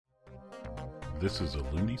This is a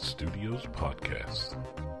Looney Studios podcast.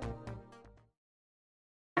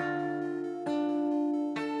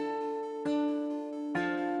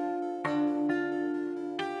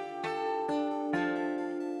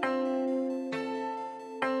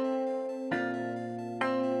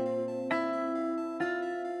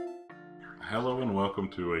 Hello and welcome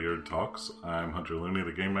to Ayurd Talks. I'm Hunter Looney,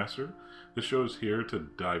 the Game Master. This show is here to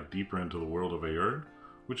dive deeper into the world of Ayurd,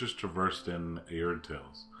 which is traversed in Ayurd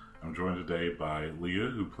Tales. I'm joined today by Leah,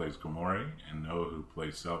 who plays Gamore, and Noah, who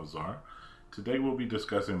plays Salvazar. Today we'll be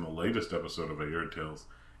discussing the latest episode of Ayurd Tales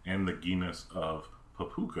and the genus of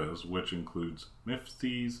Papukas, which includes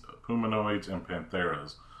Mifties, Pumanoids, and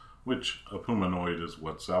Pantheras, which a Pumanoid is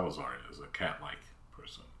what Salvazar is, a cat-like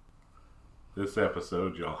person. This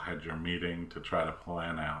episode, y'all had your meeting to try to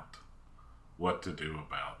plan out what to do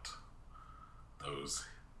about those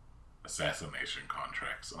assassination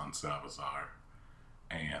contracts on Salvazar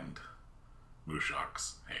and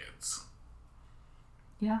Mushok's heads.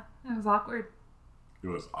 Yeah, it was awkward. It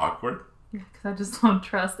was awkward? Yeah, because I just don't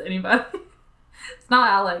trust anybody. It's not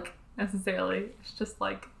Alec, necessarily. It's just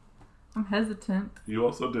like, I'm hesitant. You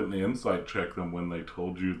also didn't insight check them when they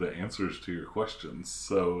told you the answers to your questions,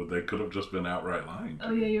 so they could have just been outright lying to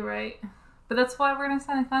Oh, you. yeah, you're right. But that's why we're going to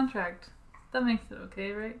sign a contract. That makes it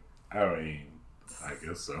okay, right? I mean, I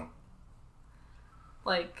guess so.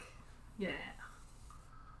 Like, yeah.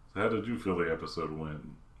 So how did you feel the episode went,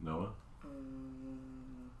 Noah?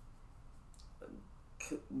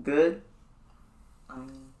 Good.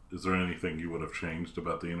 Is there anything you would have changed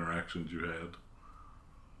about the interactions you had?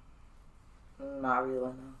 Not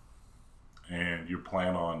really, no. And you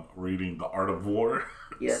plan on reading The Art of War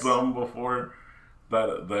Yes. some before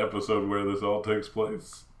the episode where this all takes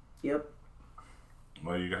place? Yep.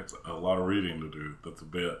 Well, you got a lot of reading to do. That's a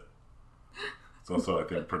bit. It's also, I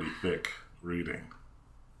think, pretty thick reading.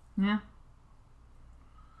 Yeah.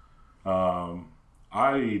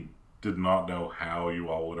 I did not know how you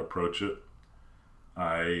all would approach it.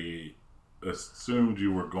 I assumed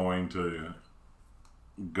you were going to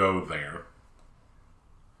go there,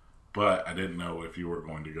 but I didn't know if you were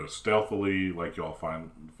going to go stealthily, like you all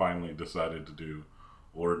finally decided to do,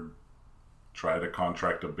 or try to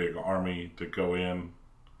contract a big army to go in.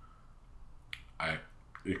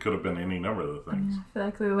 It could have been any number of the things. I feel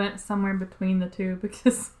like we went somewhere between the two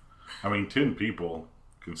because... I mean, 10 people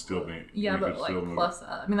can still be... Yeah, but like plus...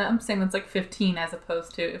 I mean, I'm saying that's like 15 as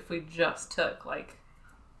opposed to if we just took like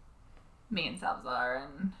me and Salvazar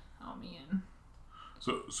and Omi and...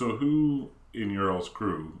 So who in your all's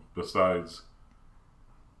crew, besides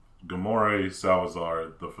Gamore,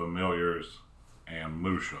 Salvazar, the Familiars, and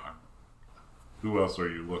Mushok, who else are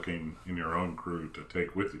you looking in your own crew to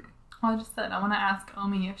take with you? Well, I just said I want to ask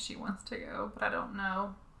Omi if she wants to go, but I don't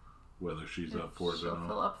know Whether she's if up for it she'll or not.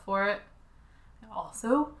 fill up for it. I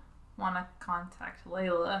also want to contact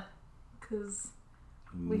Layla because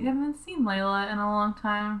we haven't seen Layla in a long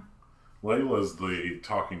time. Layla's the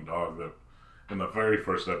talking dog that in the very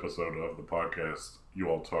first episode of the podcast you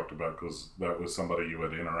all talked about, because that was somebody you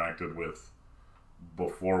had interacted with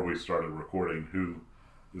before we started recording, who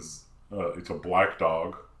is it's a black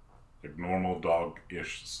dog, like normal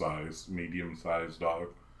dog-ish size, medium-sized dog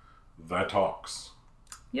that talks.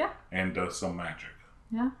 Yeah. And does some magic.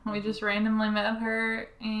 Yeah, we just randomly met her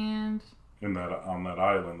and... on that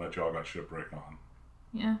island that y'all got shipwrecked on.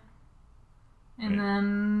 Yeah. And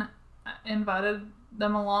then I invited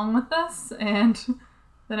them along with us, and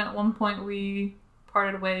then at one point we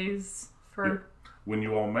parted ways for... Yeah. When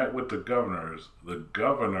you all met with the governors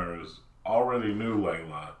already knew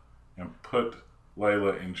Layla and put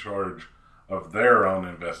Layla in charge of their own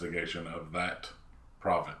investigation of that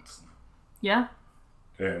province. Yeah.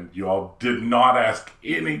 And you all did not ask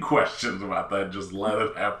any questions about that, just let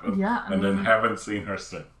it happen. Yeah. And then haven't seen her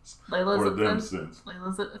since. Since.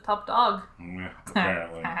 Layla's a top dog. Yeah,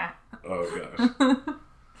 apparently. Oh, gosh.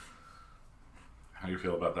 How do you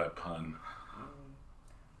feel about that pun?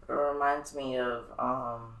 It reminds me of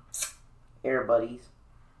Air Buddies.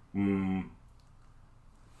 It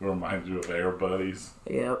reminds you of Air Buddies.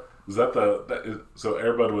 Yep. Is that so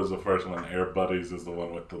Air Bud was the first one. Air Buddies is the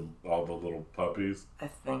one with all the little puppies. I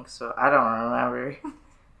think so. I don't remember.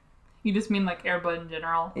 You just mean like Air Bud in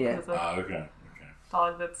general? Yeah. Okay.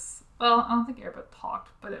 Dog that's... Well, I don't think Air Bud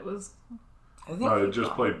talked, but it was... I think it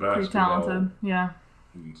just played basketball. Pretty talented, yeah.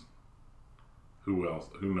 And who else?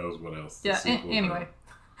 Who knows what else? Yeah, anyway.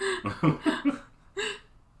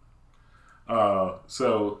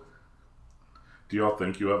 So, do y'all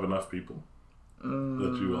think you have enough people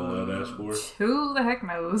that you all had asked for? Who the heck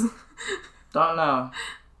knows? Don't know.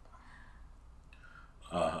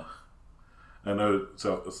 I know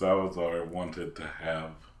Salazar wanted to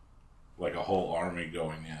have like a whole army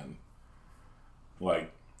going in,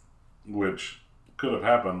 like, which could have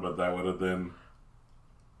happened, but that would have then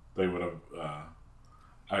they would have.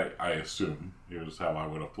 I assume here's how I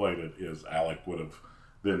would have played it: is Alec would have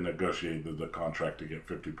then negotiated the contract to get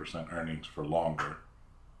 50% earnings for longer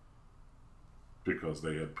because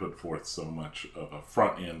they had put forth so much of a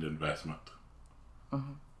front end investment.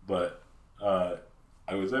 Mm-hmm. But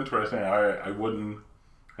it was interesting. I wouldn't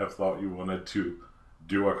have thought you wanted to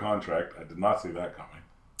do a contract. I did not see that coming.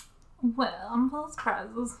 Well, I'm full of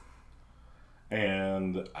surprises.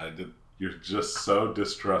 And you're just so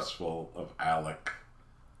distrustful of Alec,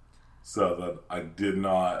 so that I did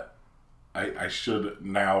not. I should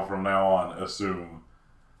now, from now on, assume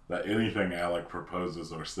that anything Alec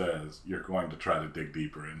proposes or says, you're going to try to dig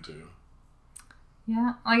deeper into.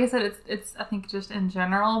 Yeah, like I said, it's I think just in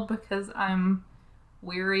general because I'm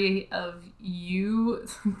weary of you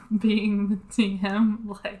seeing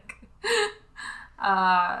him like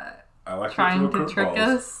I like trying to trick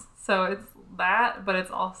us. So it's that, but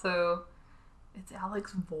it's also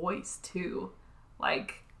Alec's voice too.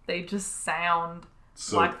 Like they just sound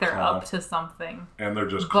so like they're calm. up to something, And they're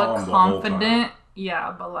just but calm the whole confident. time.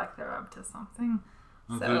 Yeah, but like they're up to something.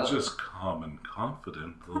 So. They're just calm and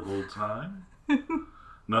confident the whole time.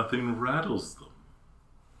 Nothing rattles them.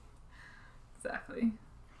 Exactly.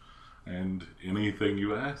 And anything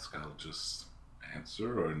you ask, I'll just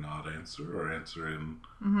answer or not answer or answer in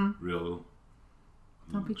real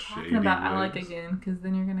Don't be shady talking about ways. Alec again, because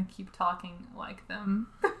then you're gonna keep talking like them.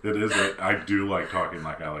 It is. I do like talking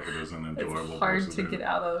like Alec. It is an enjoyable. It's hard voice to do. get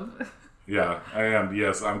out of. Yeah, and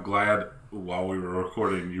yes, I'm glad while we were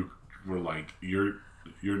recording, you were like, you're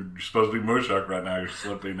supposed to be Mushak right now. You're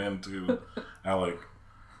slipping into Alec.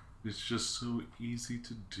 It's just so easy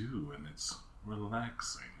to do, and it's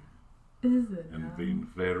relaxing Is it? and being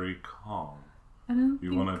very calm. I don't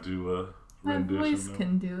You think want to do a my rendition? voice of-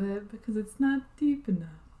 can do it because it's not deep enough.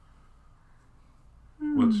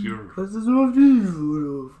 What's your? Because it's not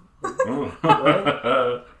beautiful.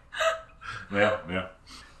 Yeah.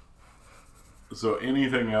 So,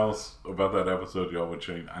 anything else about that episode y'all would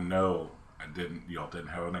change? I know y'all didn't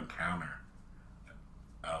have an encounter.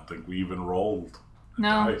 I don't think we even rolled a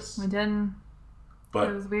No, dice. we didn't. But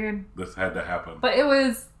It was weird. this had to happen. But it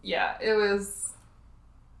was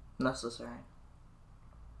Necessary.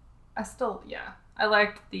 I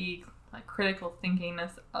liked the critical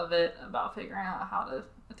thinkingness of it about figuring out how to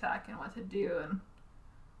attack and what to do and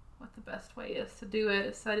what the best way is to do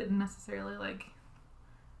it. So I didn't necessarily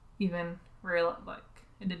even realize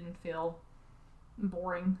it didn't feel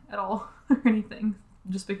boring at all or anything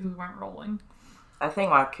just because we weren't rolling. I think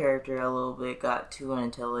my character a little bit got too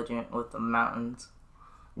intelligent with the mountains.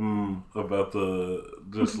 About the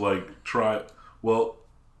just try. Well,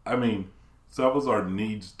 I mean, Salazar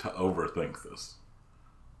needs to overthink this,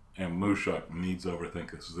 and Mushak needs to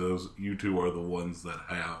overthink this. You two are the ones that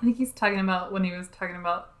have. I think he's talking about when he was talking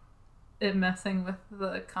about it messing with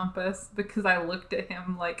the compass because I looked at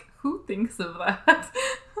him like, who thinks of that?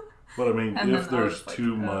 But I mean, And if then I there's was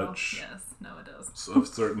too oh, much yes, no, it does. of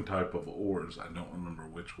certain type of ores, I don't remember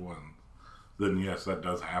which one, then yes, that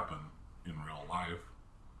does happen in real life.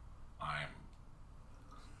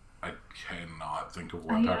 I cannot think of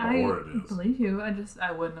what type of ore it I is. believe you.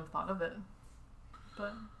 I wouldn't have thought of it.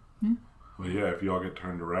 But yeah. Well, yeah, if y'all get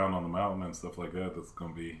turned around on the mountain and stuff like that, that's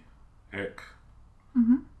going to be heck.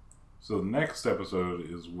 Mm-hmm. So the next episode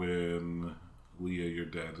is when Leah, your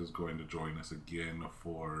dad, is going to join us again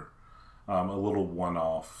for a little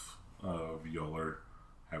one-off of y'all are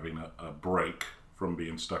having a break from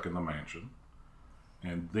being stuck in the mansion.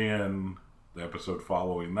 And then the episode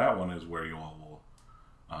following that one is where you all will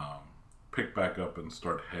pick back up and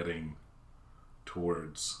start heading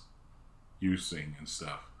towards Using and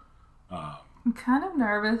stuff. I'm kind of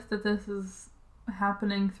nervous that this is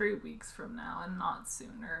happening 3 weeks from now and not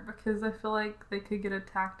sooner because I feel like they could get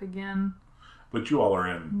attacked again. But you all are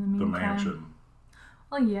in the meantime. mansion.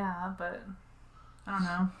 Well, yeah, but I don't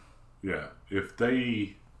know. Yeah, if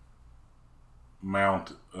they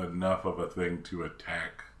mount enough of a thing to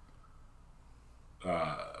attack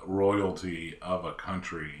royalty of a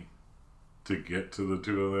country to get to the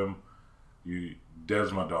two of them,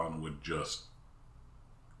 Desmodon would just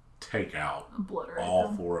take out Obliterate all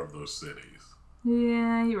them. 4 of those cities.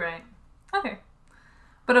 Yeah, you're right. Okay.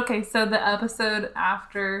 But okay, so the episode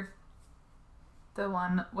after the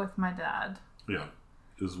one with my dad. Yeah,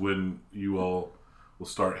 is when you all will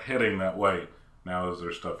start heading that way. Now, is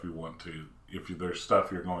there stuff you want to... If there's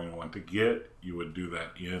stuff you're going to want to get, you would do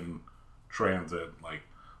that in transit. Like,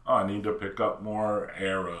 oh, I need to pick up more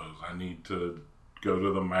arrows. I need to go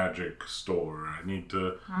to the magic store. I need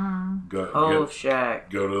to go to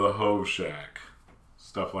the Hove Shack.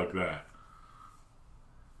 Stuff like that.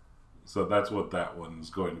 So that's what that one's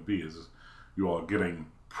going to be, is you all getting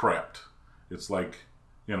prepped. It's like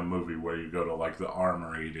in a movie where you go to like the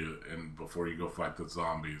armory and before you go fight the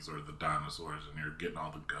zombies or the dinosaurs, and you're getting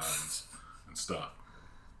all the guns and stuff.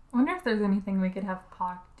 I wonder if there's anything we could have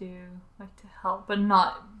Pac do, like, to help, but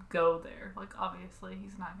not go there. Like, obviously,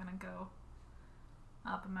 he's not going to go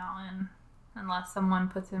up a mountain unless someone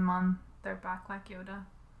puts him on their back like Yoda.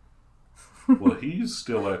 Well, he's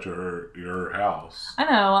still at your house. I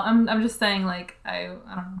know. I'm just saying, like, I don't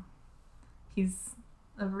know. He's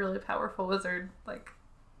a really powerful wizard. Like,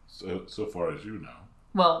 so far as you know.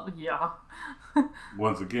 Well, yeah.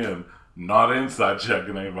 Once again, not inside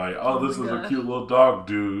checking anybody. Oh, this is a cute little dog,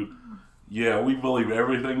 dude. Yeah, we believe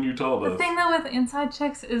everything you told us. The thing, though, with inside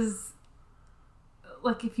checks is,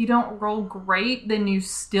 like, if you don't roll great, then you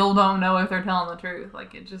still don't know if they're telling the truth.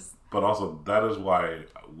 Like, it just... But also, that is why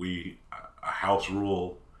a house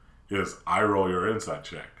rule is I roll your inside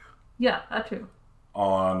check. Yeah, that's true.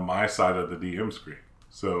 On my side of the DM screen.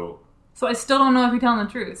 So I still don't know if you're telling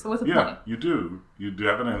the truth. So what's the point? Yeah, you do. You do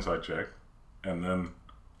have an inside check. And then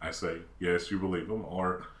I say, yes, you believe them.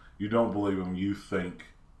 Or you don't believe them. You think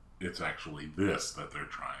it's actually this that they're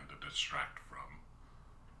trying to distract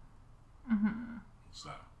from. Mm-hmm. So.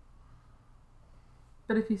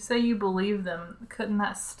 But if you say you believe them, couldn't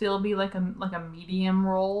that still be like a medium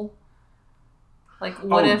roll? Like,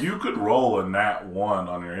 what if you could roll a nat 1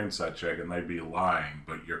 on your inside check and they'd be lying,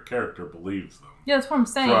 but your character believes them. Yeah, that's what I'm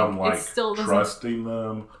saying. From like it still doesn't... trusting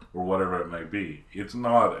them or whatever it may be. It's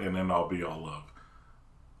not an end all be all of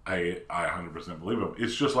I 100% believe them.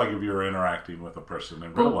 It's just like if you're interacting with a person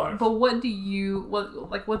in real life. But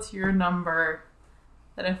what's your number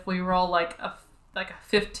that if we roll like a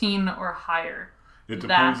 15 or higher? It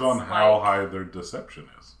depends on how high their deception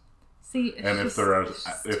is. See, and if they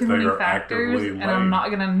are actively and I'm not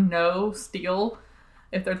gonna know still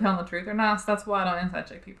if they're telling the truth or not. So that's why I don't inside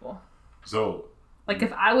check people. So, like,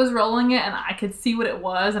 if I was rolling it and I could see what it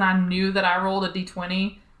was, and I knew that I rolled a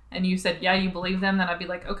d20, and you said, "Yeah, you believe them," then I'd be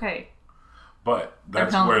like, "Okay." But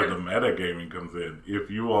that's where the metagaming comes in.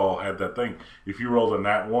 If you all had that thing, if you rolled a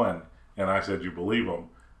nat 1 and I said you believe them,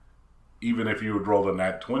 even if you had rolled a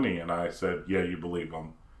nat 20 and I said, "Yeah, you believe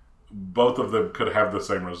them," both of them could have the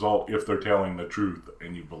same result if they're telling the truth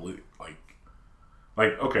and you believe.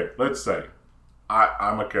 Like okay, let's say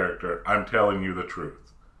I'm a character. I'm telling you the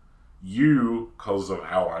truth. You, because of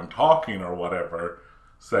how I'm talking or whatever,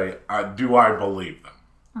 say, do I believe them?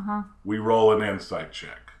 Uh-huh. We roll an insight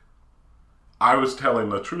check. I was telling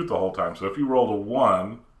the truth the whole time. So if you rolled a 1,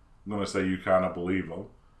 I'm going to say you kind of believe them.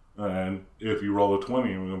 And if you roll a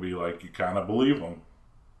 20, I'm going to be like, you kind of believe them.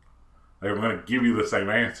 Like, I'm going to give you the same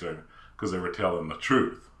answer because they were telling the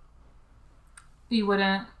truth. You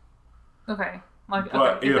wouldn't... Okay. Like,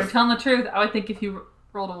 okay, if they're telling the truth, I would think if you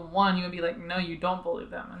rolled a 1, you would be like, no, you don't believe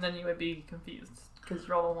them. And then you would be confused because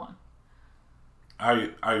you rolled a 1.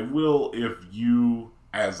 I will if you,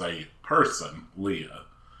 as a person, Leah,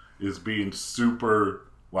 is being super,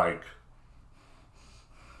 like,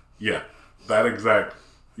 yeah, that exact,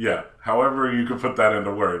 yeah, however you can put that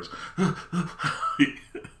into words,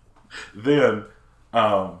 then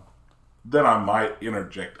I might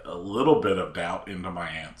interject a little bit of doubt into my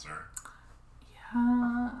answer.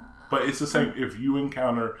 Yeah. But it's the same if you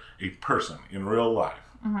encounter a person in real life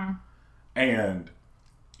mm-hmm. and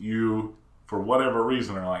you, for whatever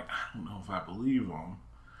reason, are like, I don't know if I believe them.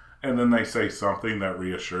 And then they say something that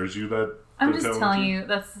reassures you that I'm just telling you,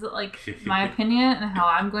 that's like my opinion and how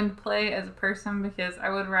I'm going to play as a person, because I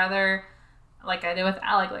would rather, like I did with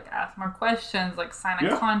Alec, like ask more questions, like sign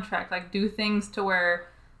a contract, like do things to where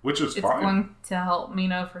which is it's going to help me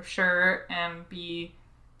know for sure and be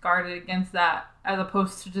guarded against that, as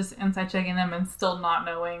opposed to just inside checking them and still not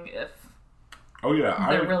knowing if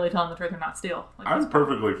they're really telling the truth or not still. Like, I'm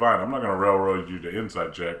perfectly fine. I'm not going to railroad you to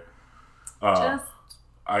inside check. I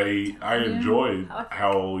enjoy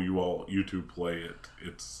how you two play it.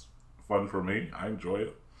 It's fun for me. I enjoy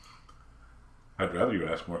it. I'd rather you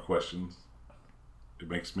ask more questions. It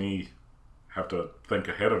makes me have to think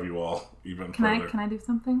ahead of you all even further. Can I do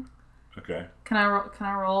something? Okay. Can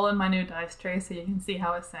I roll in my new dice tray so you can see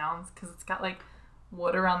how it sounds? Because it's got like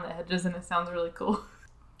wood around the edges and it sounds really cool.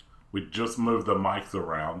 We just moved the mics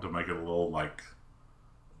around to make it a little like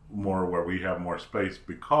more where we have more space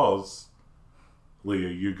because, Leah,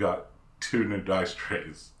 you got 2 new dice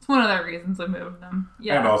trays. It's one of the reasons we moved them.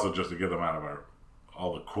 Yeah. And also just to get them out of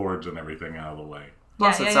all the cords and everything out of the way.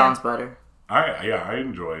 Plus it sounds better. I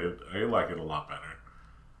enjoy it. I like it a lot better.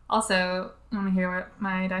 Also, want to hear what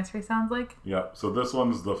my dice tray sounds like? Yep. So this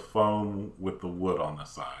one's the foam with the wood on the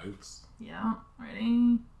sides. Yeah.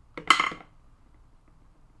 Ready?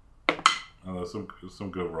 Oh, there's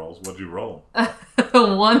some good rolls. What'd you roll?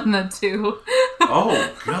 1 and a 2.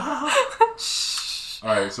 Oh God!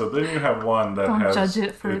 All right. So then you have one that Don't has judge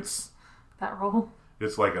it for that roll.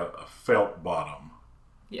 It's like a felt bottom.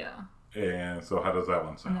 Yeah. And so how does that one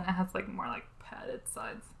And sound? then it has like more like padded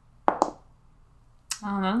sides. Oh,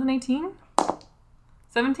 that was an 18?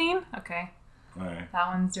 17? Okay. All right. That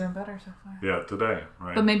one's doing better so far. Yeah, today,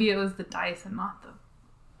 right? But maybe it was the dice and not the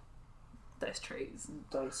dice trays.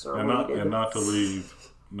 Dice are and not to leave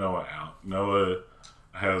Noah out. Noah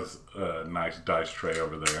has a nice dice tray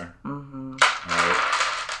over there. Mm-hmm. All right.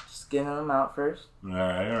 Just getting them out first. All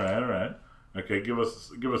right. Okay, give us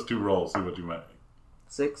 2 rolls. See what you make.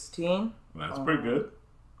 16. That's pretty good.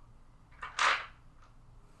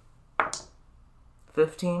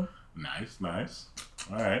 15. Nice.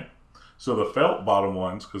 All right. So the felt bottom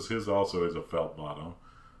ones, because his also is a felt bottom.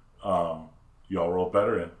 Y'all roll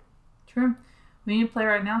better in. True. We need to play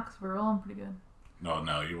right now because we're rolling pretty good.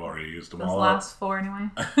 No, you've already used them Those all last 4 anyway.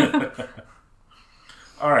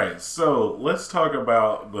 All right, so let's talk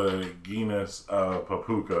about the genus of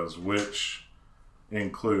papukas, which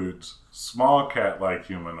includes small cat-like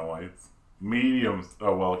humanoids,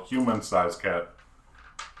 human-sized cat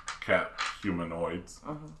humanoids,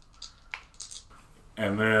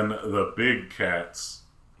 and then the big cats,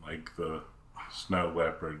 like the snow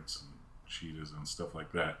leopards, and cheetahs, and stuff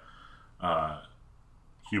like that,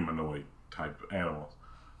 humanoid type animals,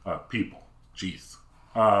 people. Jeez.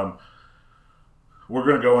 We're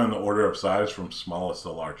going to go in the order of size from smallest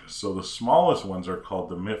to largest. So the smallest ones are called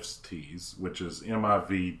the Mivtis, which is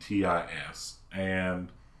Mivtis, and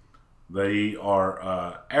they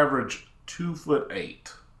are average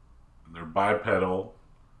 2'8". They're bipedal,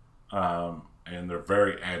 and they're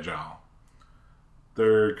very agile.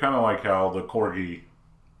 They're kind of like how the corgi,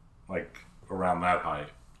 like around that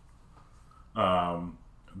height.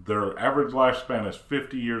 Their average lifespan is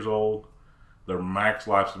 50 years old. Their max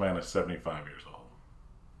lifespan is 75 years old.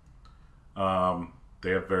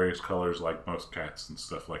 They have various colors like most cats and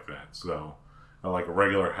stuff like that. So, like a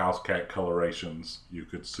regular house cat colorations, you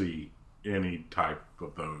could see any type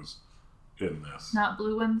of those in this. Not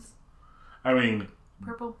blue ones. I mean,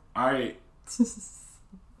 Purple. I'm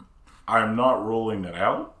not ruling it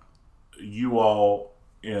out. You all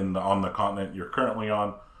on the continent you're currently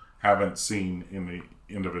on haven't seen any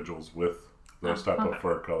individuals with those type of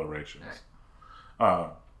fur colorations. Right.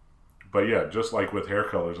 But yeah, just like with hair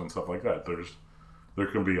colors and stuff like that, there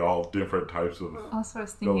can be all different types of. Also, I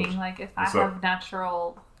was thinking colors. like if I have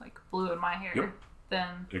natural like blue in my hair, Yep.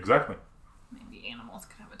 then Exactly. maybe animals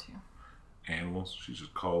could have it too. Animals. She's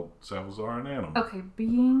just called Salazar an animal. Okay,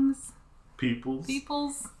 beings. Peoples.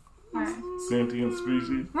 All right. Sentient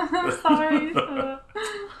species. Sorry.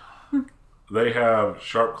 They have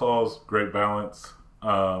sharp claws, great balance,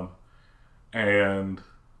 and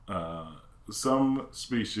some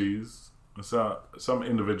species, some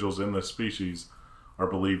individuals in this species are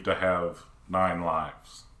believed to have 9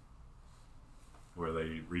 lives, where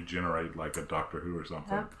they regenerate like a Doctor Who or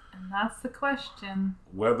something. Yep, and that's the question.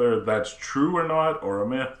 Whether that's true or not, or a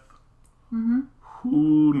myth,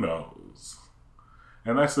 who knows?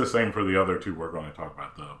 And that's the same for the other 2 we're going to talk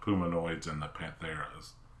about, the Pumanoids and the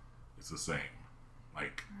Pantheras. It's the same.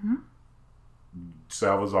 Like,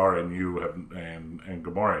 Salazar and you and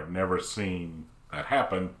Gamora have never seen that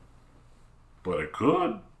happen, but it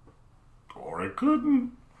could, or it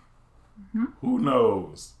couldn't. Who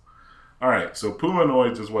knows? All right, so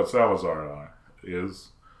Pumanoids is what Salazar is.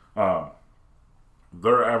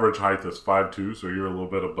 Their average height is 5'2", so you're a little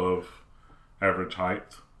bit above average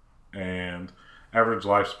height, and average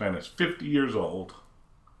lifespan is 50 years old.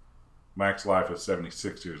 Max life is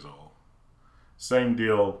 76 years old. Same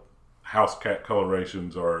deal. House cat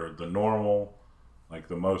colorations are the normal, like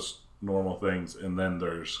the most normal things, and then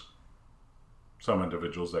there's some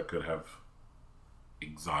individuals that could have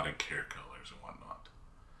exotic hair colors and whatnot.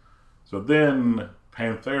 So then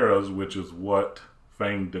Pantheras, which is what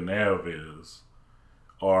Fang Deneuve is,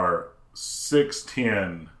 are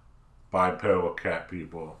 6'10" bipedal cat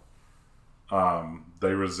people.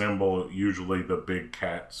 They resemble usually the big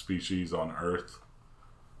cat species on Earth,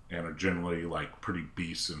 and are generally like pretty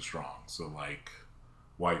beasts and strong. So like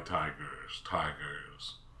white tigers,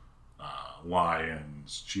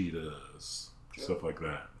 lions, cheetahs, stuff like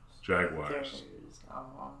that. Jaguars.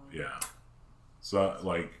 Yeah. So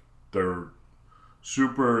like they're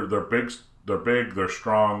big, they're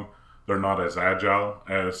strong, they're not as agile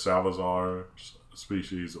as Salazar's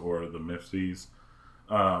species or the Mifties.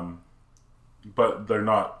 But they're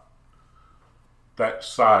not, that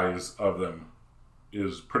size of them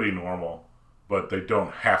is pretty normal, but they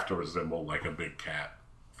don't have to resemble like a big cat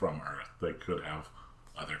from Earth. They could have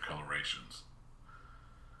other colorations.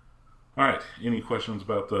 Alright, any questions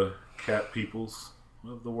about the cat peoples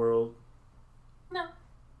of the world? No.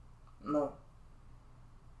 No.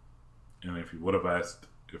 And if you would have asked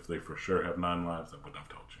if they for sure have 9 lives, I wouldn't have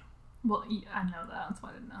told you. Well, yeah, I know that. That's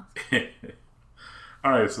why I didn't ask.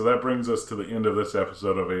 Alright, so that brings us to the end of this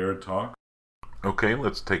episode of Aird Talk. Okay,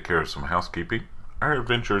 let's take care of some housekeeping. Our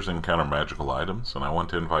adventures encounter magical items, and I want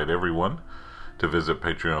to invite everyone to visit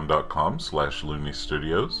patreon.com/Looney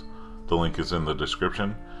Studios. The link is in the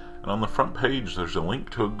description. And on the front page, there's a link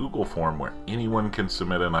to a Google form where anyone can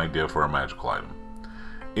submit an idea for a magical item.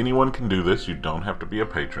 Anyone can do this. You don't have to be a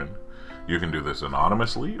patron. You can do this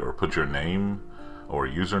anonymously or put your name or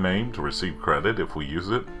username to receive credit if we use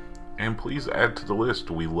it. And please add to the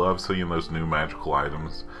list. We love seeing those new magical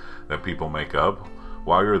items that people make up.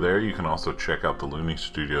 While you're there, you can also check out the Looney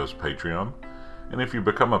Studios Patreon. And if you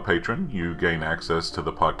become a patron, you gain access to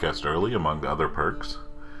the podcast early, among other perks.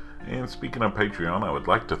 And speaking of Patreon, I would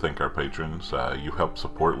like to thank our patrons. You help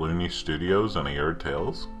support Looney Studios and Aird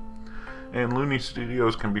Tales. And Looney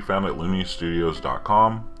Studios can be found at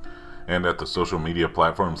looneystudios.com and at the social media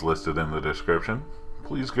platforms listed in the description.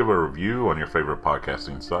 Please give a review on your favorite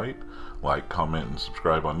podcasting site, like, comment, and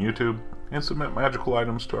subscribe on YouTube, and submit magical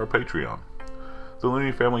items to our Patreon. The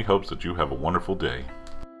Looney family hopes that you have a wonderful day.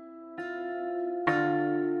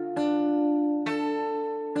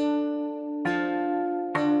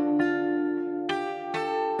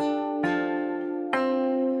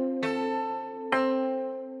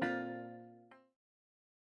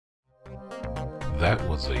 That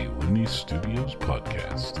was a Looney Studios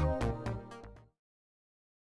podcast.